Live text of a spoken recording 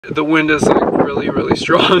The wind is like really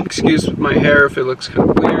strong. Excuse my hair if it looks kind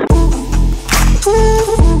of weird.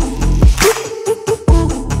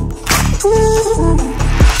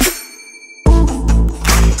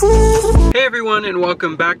 Hey everyone, and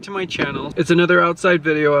welcome back to my channel. It's another outside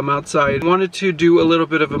video. I'm outside. I wanted to do a little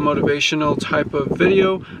bit of a motivational type of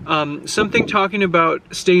video. Something talking about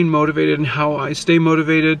staying motivated and how I stay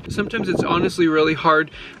motivated. Sometimes it's honestly really hard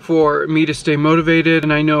for me to stay motivated,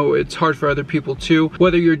 and I know it's hard for other people too.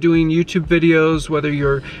 Whether you're doing YouTube videos, whether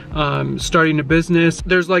you're starting a business,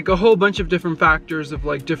 there's like a whole bunch of different factors of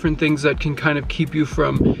like different things that can kind of keep you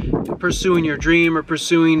from pursuing your dream or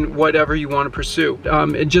pursuing whatever you want to pursue.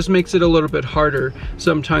 It just makes it a little bit harder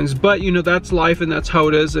sometimes, but you know, that's life and that's how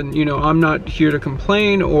it is. And you know, I'm not here to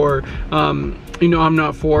complain, or you know, I'm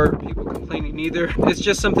not for people complaining either. It's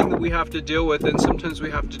just something that we have to deal with, and sometimes we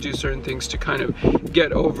have to do certain things to kind of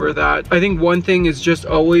get over that. I think one thing is just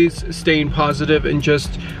always staying positive and just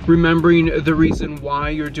remembering the reason why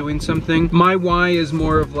you're doing something. My why is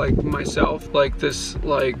more of like myself, like this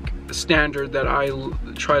like standard that I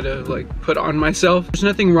try to like put on myself. There's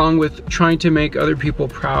nothing wrong with trying to make other people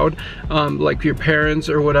proud, like your parents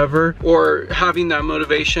or whatever, or having that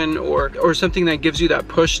motivation or something that gives you that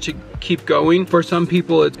push to keep going. For some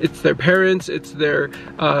people it's their parents, it's their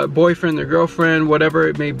boyfriend, their girlfriend, whatever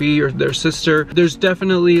it may be, or their sister. There's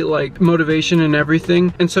definitely like motivation in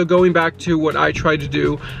everything. And so going back to what I try to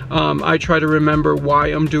do, I try to remember why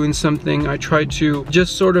I'm doing something. I try to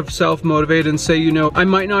just sort of self-motivate and say, you know, I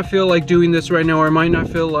might not feel like doing this right now, or I might not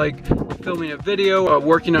feel like filming a video,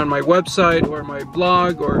 working on my website or my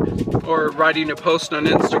blog, or writing a post on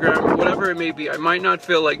Instagram, or whatever it may be. I might not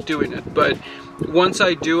feel like doing it, but once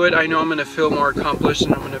I do it, I know I'm gonna feel more accomplished,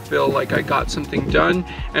 and I'm gonna feel like I got something done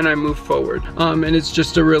and I move forward. And it's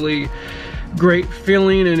just a really great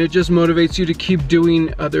feeling, and it just motivates you to keep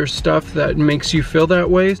doing other stuff that makes you feel that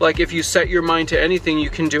way. Like if you set your mind to anything, you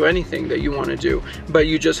can do anything that you want to do, but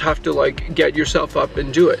you just have to like get yourself up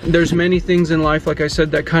and do it. There's many things in life, like I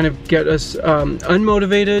said, that kind of get us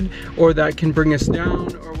unmotivated, or that can bring us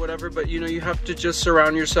down or whatever, but you know, you have to just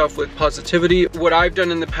surround yourself with positivity. What I've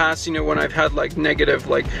done in the past, you know, when I've had like negative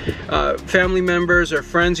like family members or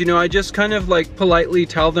friends, you know, I just kind of like politely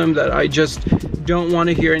tell them that I just don't want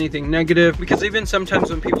to hear anything negative, because even sometimes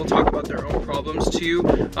when people talk about their own problems to you,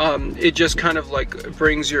 it just kind of like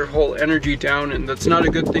brings your whole energy down, and that's not a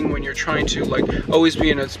good thing when you're trying to like always be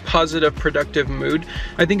in a positive, productive mood.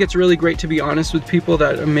 I think it's really great to be honest with people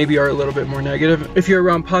that maybe are a little bit more negative. If you're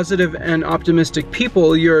around positive and optimistic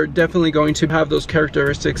people, you're definitely going to have those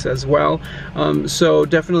characteristics as well. So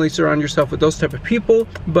definitely surround yourself with those type of people.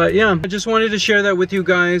 But yeah, I just wanted to share that with you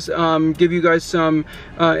guys, give you guys some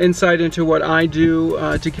insight into what I do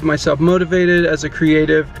to keep myself motivated as a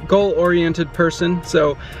creative, goal-oriented person.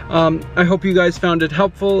 So I hope you guys found it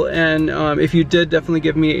helpful, and if you did, definitely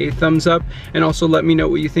give me a thumbs up, and also let me know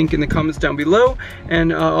what you think in the comments down below,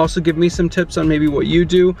 and also give me some tips on maybe what you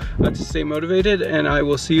do to stay motivated, and I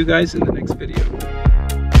will see you guys in the next video.